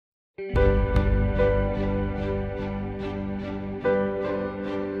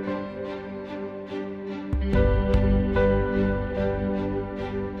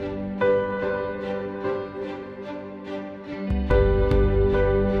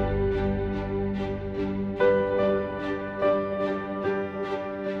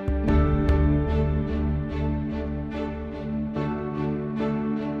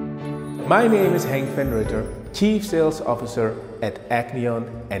My name is Henk van Rutter, Chief Sales Officer at Agnion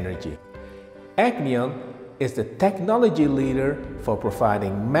Energy. Agnion is the technology leader for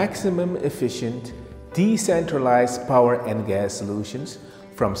providing maximum efficient, decentralized power and gas solutions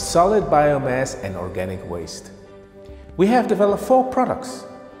from solid biomass and organic waste. We have developed 4 products: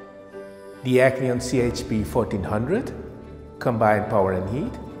 the Agnion CHP 1400, combined power and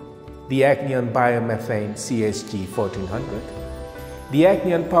heat, the Agnion biomethane CHG 1400, the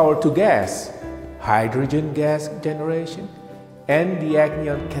Agnion power-to-gas, hydrogen gas generation, and the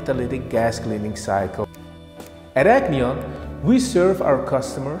Agnion catalytic gas cleaning cycle. At Agnion, we serve our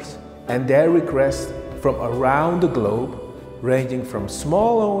customers and their requests from around the globe, ranging from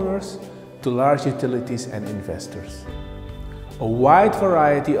small owners to large utilities and investors. A wide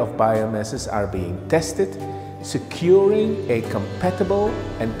variety of biomasses are being tested, securing a compatible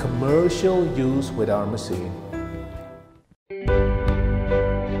and commercial use with our machine.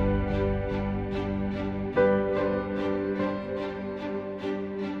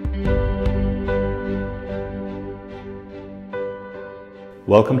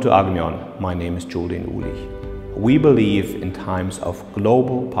 Welcome to Agnion. My name is Julian Ulich. We believe in times of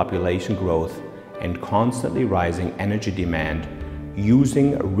global population growth and constantly rising energy demand,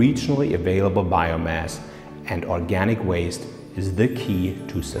 using regionally available biomass and organic waste is the key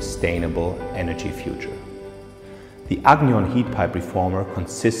to sustainable energy future. The Agnion heat pipe reformer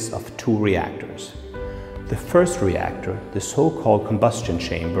consists of 2 reactors. The first reactor, the so-called combustion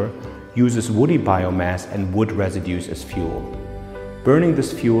chamber, uses woody biomass and wood residues as fuel. Burning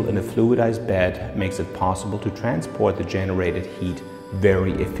this fuel in a fluidized bed makes it possible to transport the generated heat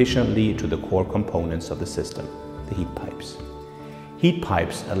very efficiently to the core components of the system, the heat pipes. Heat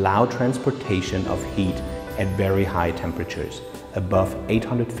pipes allow transportation of heat at very high temperatures, above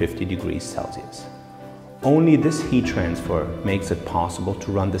 850 degrees Celsius. Only this heat transfer makes it possible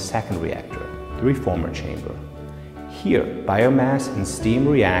to run the second reactor, the reformer chamber. Here, biomass and steam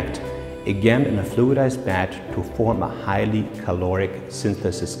react again in a fluidized bed to form a highly caloric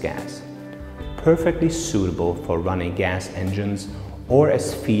synthesis gas, perfectly suitable for running gas engines or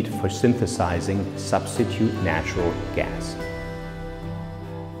as feed for synthesizing substitute natural gas.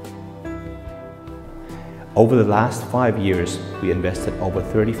 Over the last 5 years, we invested over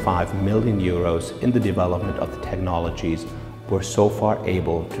 35 million euros in the development of the technologies we're so far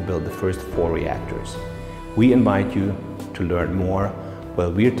able to build the first 4 reactors. We invite you to learn more while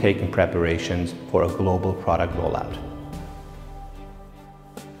we're taking preparations for a global product rollout.